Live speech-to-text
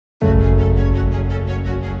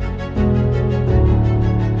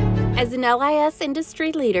As an LIS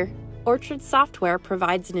industry leader, Orchard Software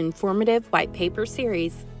provides an informative white paper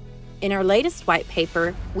series. In our latest white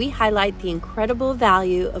paper, we highlight the incredible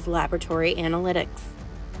value of laboratory analytics.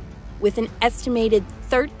 With an estimated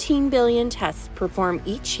 13 billion tests performed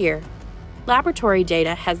each year, laboratory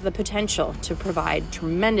data has the potential to provide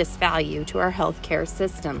tremendous value to our healthcare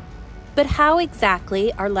system. But how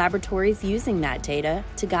exactly are laboratories using that data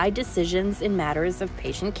to guide decisions in matters of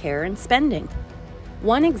patient care and spending?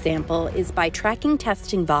 One example is by tracking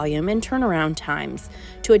testing volume and turnaround times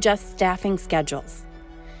to adjust staffing schedules.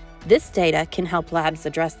 This data can help labs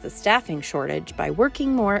address the staffing shortage by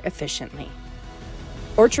working more efficiently.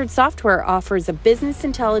 Orchard Software offers a business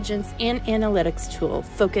intelligence and analytics tool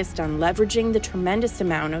focused on leveraging the tremendous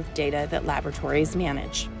amount of data that laboratories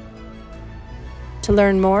manage. To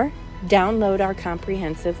learn more, download our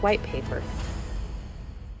comprehensive white paper.